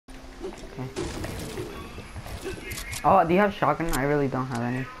Okay. Oh, do you have shotgun? I really don't have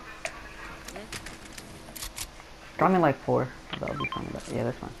any. Drop me like 4. That'll be fine. Yeah,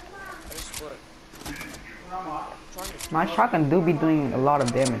 that's fine. My shotgun do be doing a lot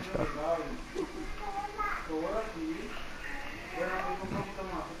of damage though.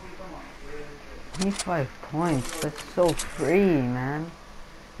 25 points. That's so free, man.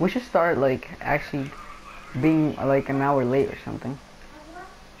 We should start like actually being like an hour late or something.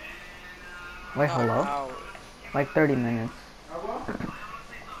 Wait, hello? Like 30 minutes.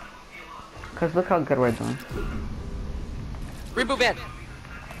 Cause look how good we're doing. Reboot van.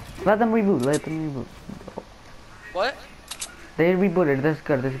 Let them reboot. Let them reboot. What? They rebooted. That's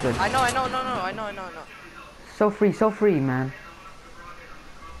good. That's good. I know. I know. So free, man.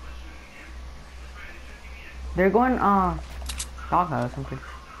 They're going doghouse. I'm pretty.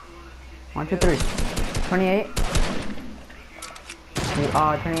 1, 2, 3. 28.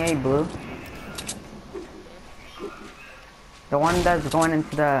 28 blue. The one that's going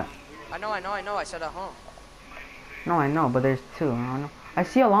into the. I know. I said at home. No, I know, but there's 2. I don't know. I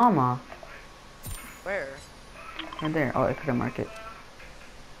see a llama. Where? Right there. Oh, I couldn't mark it.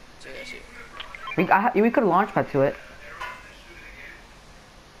 I see. We could launch pad to it.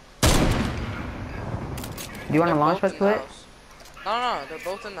 Do you want to launch pad to it? No, they're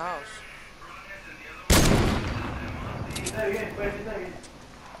both in the house.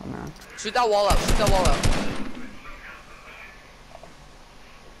 Oh, man. Shoot that wall out.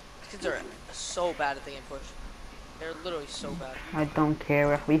 These kids are so bad at the game push. They're literally so bad. I don't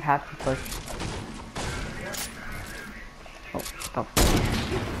care if we have to push. Oh, stop.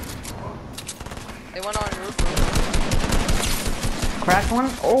 They went on roof. Cracked one?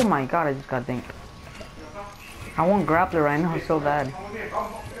 Oh my god, I just got dinked. I want grappler right now so bad.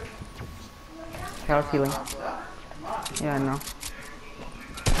 Okay, I was healing. Yeah, I know.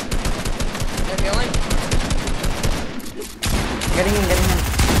 They're healing? Getting in.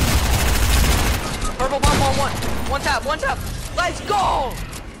 Purple bomb on 1. One tap. Let's go!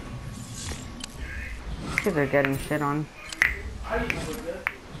 Kids are getting shit on.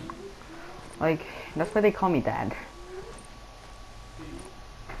 Like, that's why they call me dad.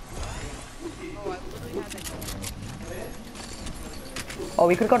 Oh,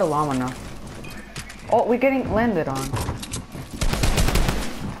 we could go to llama now. Oh, we're getting landed on.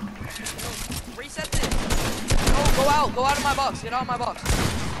 Reset it. Go out of my box. Get out of my box.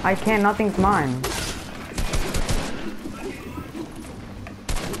 I can't, nothing's mine.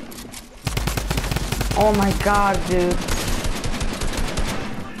 Oh my god, dude.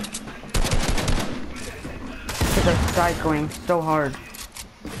 Kids are cycling so hard.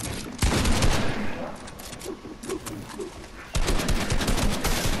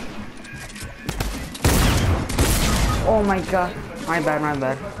 Oh my god. My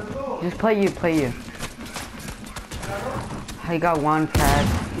bad. Just play you. I got 1 pad.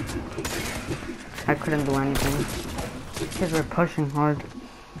 I couldn't do anything. Kids were pushing hard.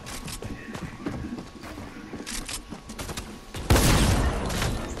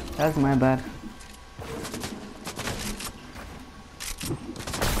 That's my bad.